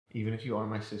Even if you are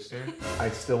my sister, I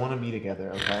still want to be together,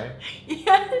 okay?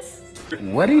 Yes.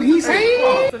 What did he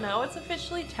say? So now it's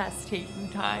officially test taking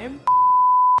time.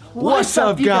 What's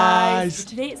up, you guys?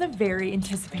 Today is a very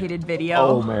anticipated video.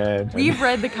 Oh, man. We've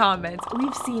read the comments.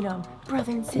 We've seen them.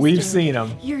 Brother and sister. We've seen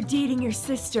them. You're dating your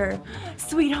sister.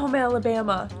 Sweet home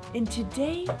Alabama. And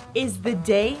today is the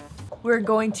day we're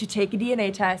going to take a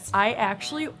DNA test. I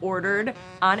actually ordered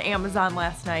on Amazon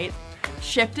last night.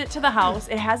 Shipped it to the house.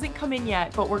 It hasn't come in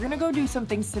yet, but we're gonna go do some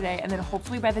things today, and then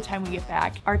hopefully by the time we get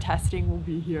back, our testing will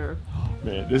be here.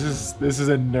 Man, this is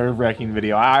a nerve-wracking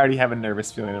video. I already have a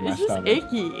nervous feeling in my stomach. This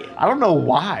is icky. I don't know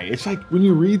why. It's like when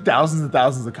you read thousands and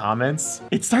thousands of comments,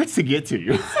 it starts to get to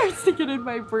you. It starts to get in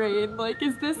my brain. Like,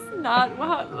 is this not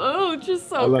wow? Oh, just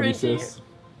so I love cringy. you, sis.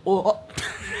 Oh.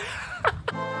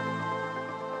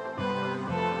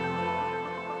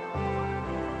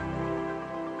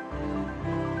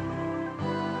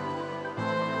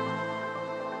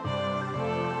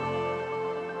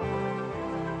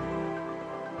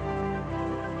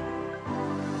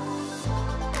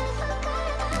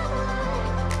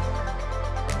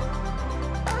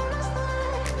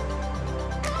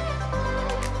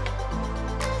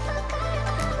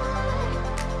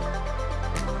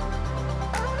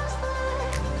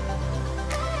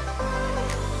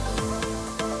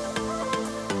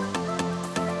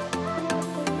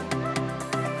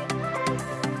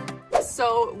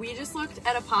 So we just looked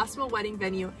at a possible wedding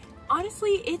venue.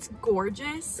 Honestly, it's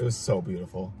gorgeous. It was so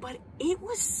beautiful. But it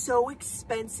was so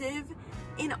expensive.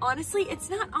 And honestly,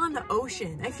 it's not on the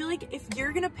ocean. I feel like if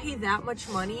you're gonna pay that much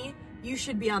money, you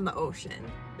should be on the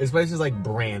ocean. This place is like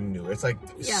brand new. It's like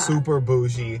super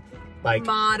bougie. Like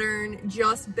modern,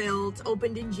 just built,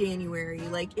 opened in January.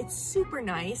 Like, it's super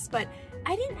nice, but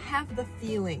I didn't have the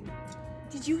feeling.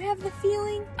 Did you have the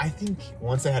feeling? I think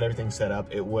once they had everything set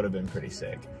up, it would have been pretty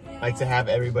sick. Yeah. Like to have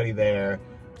everybody there,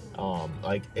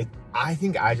 like it. I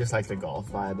think I just like the golf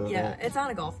vibe of it. Yeah, it's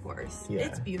on a golf course. Yeah.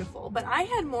 It's beautiful, but I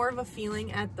had more of a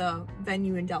feeling at the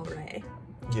venue in Delray.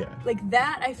 Yeah. Like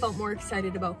that, I felt more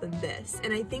excited about than this,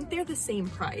 and I think they're the same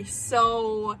price.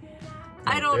 So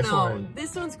I don't know.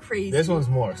 This one's crazy. This one's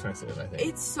more expensive, I think.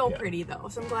 It's so pretty though,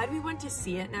 so I'm glad we went to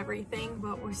see it and everything,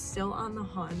 but we're still on the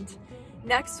hunt.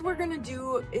 Next we're gonna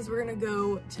do is we're gonna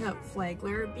go to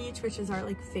Flagler Beach, which is our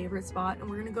like favorite spot, and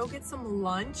we're gonna go get some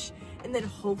lunch, and then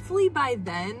hopefully by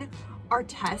then our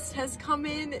test has come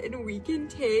in and we can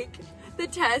take the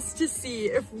test to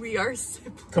see if we are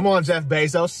siblings. Come on, Jeff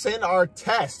Bezos, send our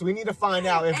test. We need to find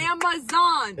out if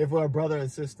Amazon if we're a brother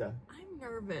and sister. I'm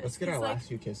nervous. Let's get our last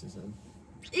few kisses in.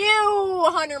 Ew,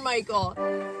 Hunter Michael.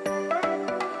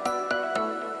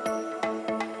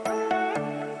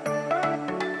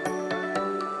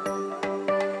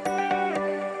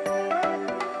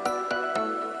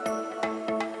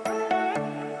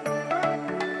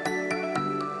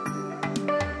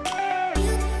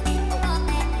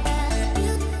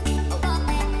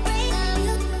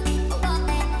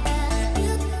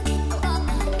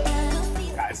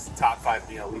 Top 5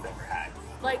 meal we've ever had.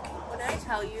 Like, when I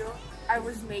tell you, I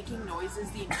was making noises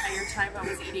the entire time I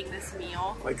was eating this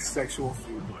meal. Like sexual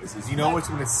food noises. You know, it's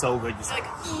when it's so good. Just like,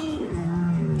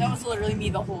 that was literally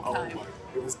me the whole time.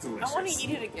 It was delicious. I want to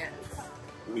eat it again.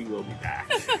 We will be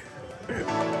back.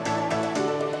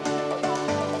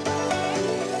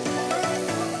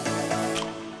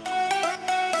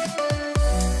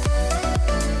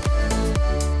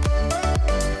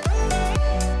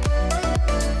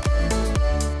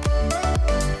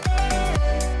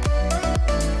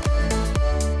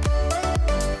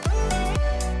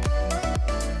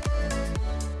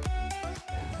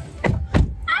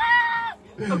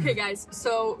 Okay guys,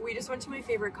 so we just went to my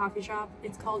favorite coffee shop.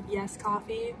 It's called Yes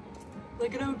Coffee.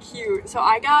 Look at how cute. So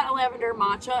I got a lavender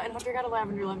matcha and Hunter got a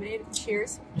lavender lemonade.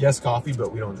 Cheers. Yes coffee,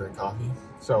 but we don't drink coffee.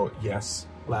 So yes,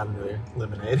 lavender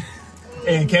lemonade.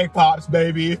 And cake pops,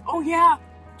 baby. Oh yeah,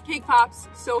 cake pops.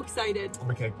 So excited. I'm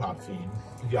a cake pop fiend.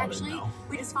 Y'all didn't Actually, know.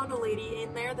 we just found a lady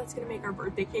in there that's gonna make our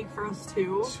birthday cake for us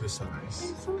too. She was so nice.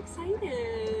 I'm so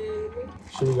excited.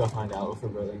 Should we go find out if we're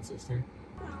brother and sister?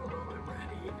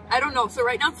 I don't know. So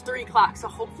right now it's 3 o'clock. So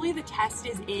hopefully the test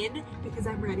is in because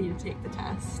I'm ready to take the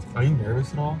test. Are you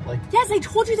nervous at all? Like, yes, I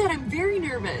told you that I'm very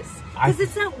nervous because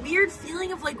it's that weird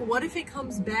feeling of like, what if it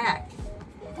comes back?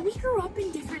 We grew up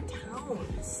in different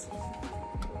towns.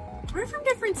 We're from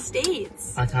different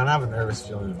states. I kind of have a nervous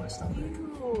feeling in my stomach.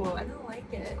 Ew, I don't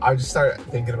like it. I just start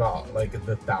thinking about like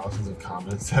the thousands of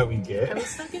comments that we get. Are we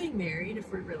still getting married if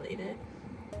we're related?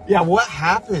 Yeah, what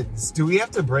happens? Do we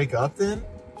have to break up then?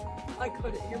 I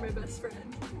couldn't. You're my best friend.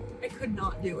 I could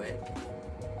not do it.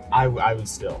 I would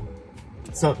still.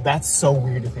 So that's so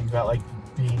weird to think about, like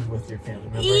being with your family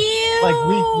member. Ew! Like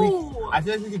I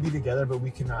feel like we could be together, but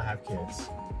we cannot have kids.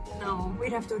 No,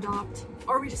 we'd have to adopt.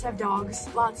 Or we just have dogs.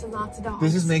 Lots and lots of dogs.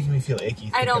 This is making me feel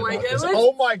icky. I don't like it.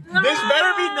 Oh my, this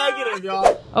better be negative,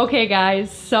 y'all. Okay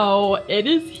guys, so it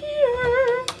is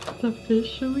here. It's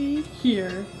officially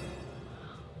here.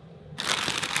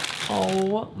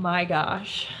 Oh my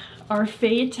gosh. Our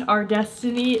fate, our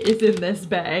destiny is in this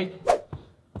bag.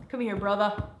 Come here,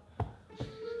 brother.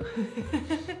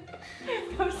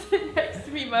 Come sit next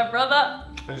to me, my brother.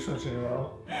 I just want you to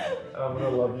know, I'm gonna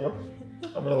love you.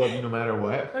 I'm gonna love you no matter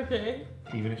what. Okay.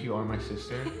 Even if you are my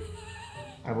sister,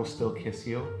 I will still kiss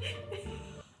you.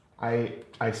 I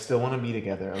still want to be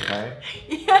together, okay?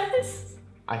 Yes.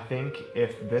 I think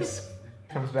if this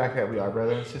comes back that we are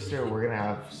brother and sister, we're gonna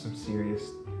have some serious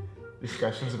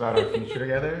discussions about our future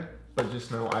together. But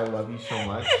just know I love you so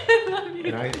much. I love you.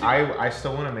 And I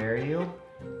still want to marry you,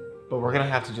 but we're gonna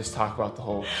have to just talk about the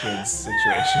whole kids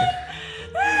situation.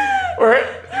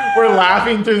 We're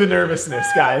laughing through the nervousness,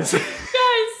 guys.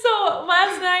 So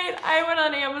last night I went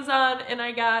on Amazon and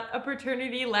I got a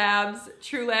Paternity Labs,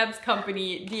 True Labs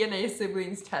Company DNA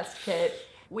siblings test kit.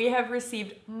 We have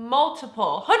received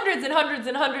multiple, hundreds and hundreds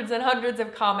and hundreds and hundreds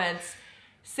of comments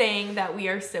saying that we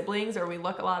are siblings or we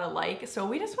look a lot alike. So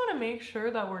we just want to make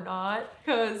sure that we're not,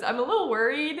 because I'm a little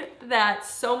worried that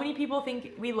so many people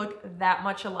think we look that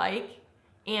much alike.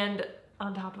 And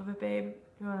on top of it, babe,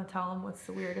 you want to tell them what's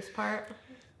the weirdest part?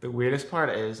 The weirdest part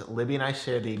is Libby and I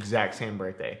share the exact same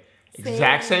birthday.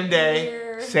 Exact same day,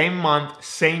 year. same month,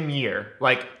 same year.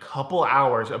 Like couple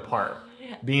hours apart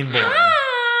being born. Ah!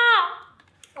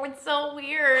 It's so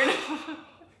weird.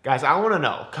 Guys, I want to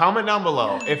know, comment down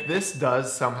below if this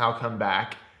does somehow come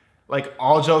back, like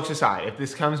all jokes aside, if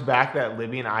this comes back that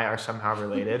Libby and I are somehow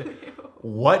related,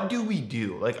 what do we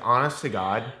do? Like, honest to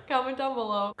God. Comment down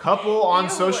below. Couple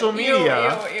on social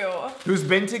media Ew. who's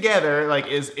been together, like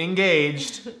is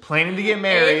engaged, planning to get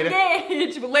married.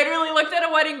 Engaged. Literally looked at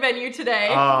a wedding venue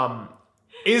today.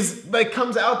 Is like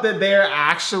comes out that they're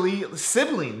actually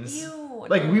siblings. Ew,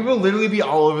 like we will literally be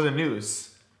all over the news.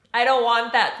 I don't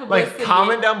want that publicity. Like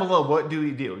comment down below, what do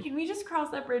we do? Can we just cross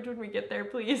that bridge when we get there,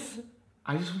 please?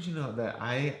 I just want you to know that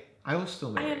I will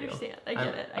still marry you. I understand. I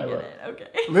get it. Okay.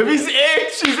 Libby's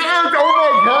icked. She's icked.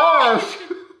 Oh my gosh.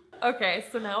 Okay,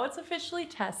 so now it's officially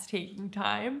test taking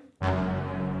time.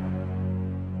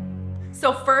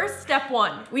 So first, step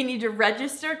one, we need to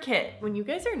register kit. When you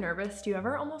guys are nervous, do you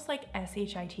ever almost like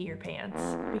SHIT your pants?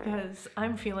 Because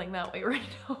I'm feeling that way right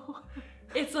now.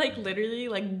 It's like literally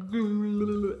like,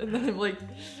 and then I'm like,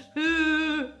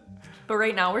 but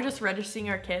right now we're just registering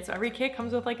our kit. So every kit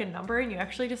comes with like a number and you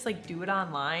actually just like do it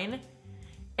online.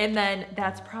 And then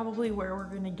that's probably where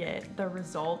we're gonna get the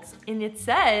results. And it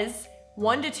says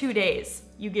 1 to 2 days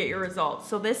you get your results.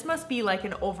 So this must be like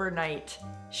an overnight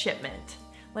shipment.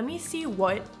 Let me see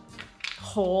what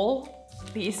hole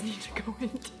these need to go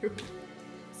into.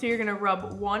 So you're gonna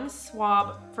rub one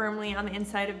swab firmly on the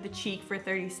inside of the cheek for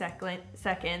 30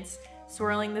 seconds,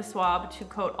 swirling the swab to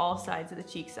coat all sides of the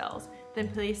cheek cells. Then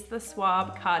place the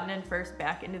swab, cotton and first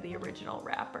back into the original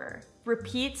wrapper.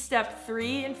 Repeat step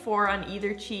 3 and 4 on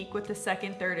either cheek with the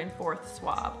second, third, and fourth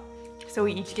swab. So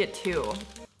we each get 2.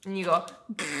 And you go.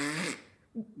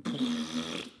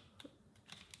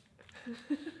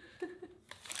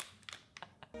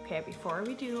 Okay, before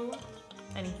we do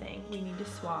anything, we need to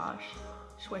swash.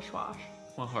 Swish wash.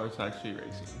 My heart's actually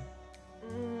racing.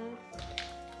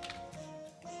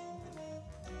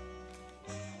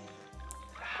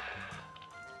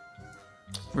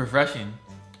 Refreshing.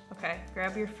 Okay,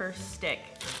 grab your first stick.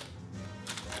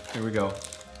 Here we go.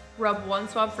 Rub one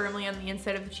swab firmly on the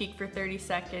inside of the cheek for 30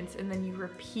 seconds and then you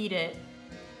repeat it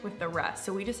with the rest.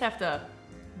 So we just have to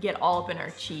get all up in our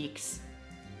cheeks.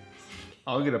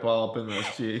 I'll get up all up in those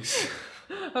cheeks.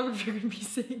 I don't know if you're gonna be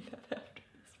saying that after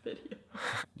this video.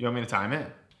 You want me to time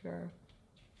it? Sure.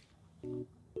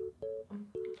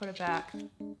 Put it back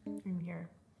in here.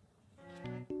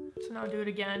 So now do it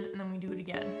again, and then we do it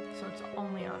again. So it's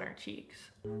only on our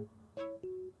cheeks.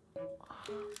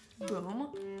 Boom.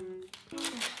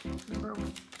 Number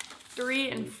 3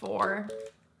 and 4.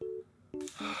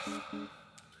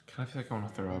 I feel like I want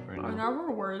to throw up right now. I never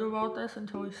worried about this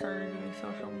until we started doing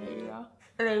social media.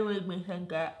 They made me think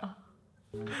that.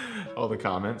 All the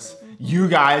comments. You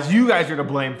guys are to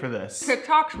blame for this.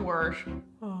 TikTok's worse.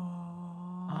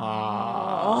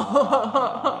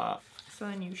 So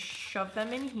then you shove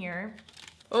them in here.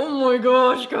 Oh my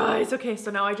gosh, guys. Okay, so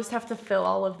now I just have to fill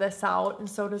all of this out, and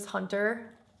so does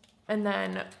Hunter. And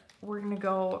then we're gonna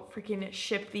go freaking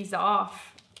ship these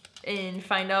off and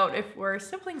find out if we're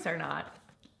siblings or not.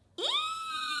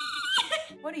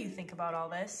 What do you think about all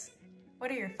this? What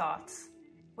are your thoughts?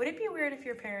 Would it be weird if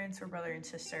your parents were brother and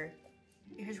sister?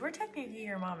 Because we're technically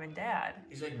your mom and dad.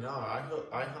 He's like, no, I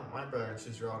hunt my brother and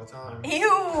sister all the time.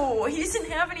 Ew, he doesn't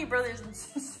have any brothers and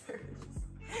sisters.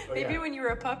 Oh, Maybe yeah. when you were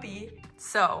a puppy.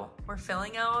 So, we're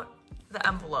filling out the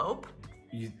envelope.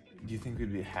 Do you think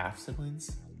we'd be half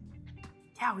siblings?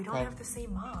 Yeah, we don't have the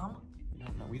same mom.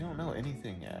 We don't know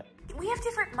anything yet. We have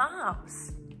different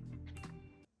moms.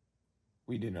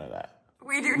 We do know that.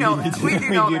 We do know that. We do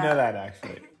know that,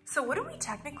 actually. So wouldn't we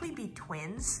technically be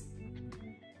twins?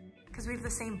 Because we have the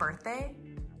same birthday?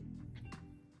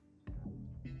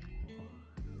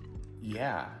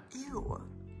 Yeah. Ew.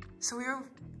 So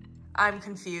I'm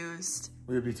confused.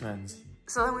 We would be twins.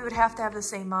 So then we would have to have the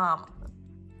same mom.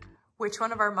 Which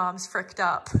one of our moms fricked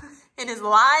up and is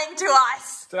lying to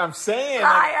us? That's what I'm saying.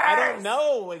 Liars! Like, I don't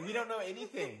know. Like, we don't know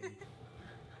anything.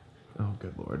 Oh,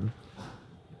 good Lord.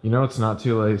 You know it's not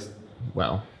too late.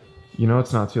 Well, you know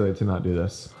it's not too late to not do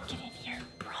this. Get in here,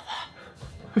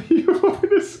 brother. You are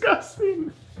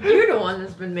disgusting. You're the one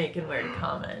that's been making weird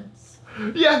comments.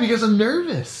 Yeah, because I'm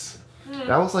nervous.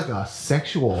 That was like a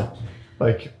sexual,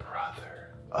 like,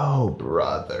 brother. Oh,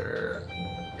 brother.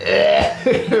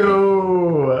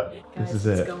 Ew. Guys, This is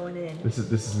it's it. going in. This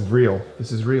is real.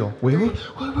 This is real. Wait, whoa.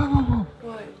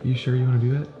 What? Are you sure you want to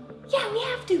do that? Yeah, we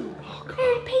have to. Oh, I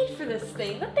already paid for this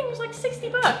thing. That thing was like 60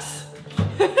 bucks.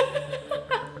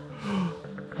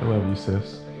 I love you,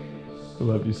 sis. I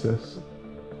love you, sis.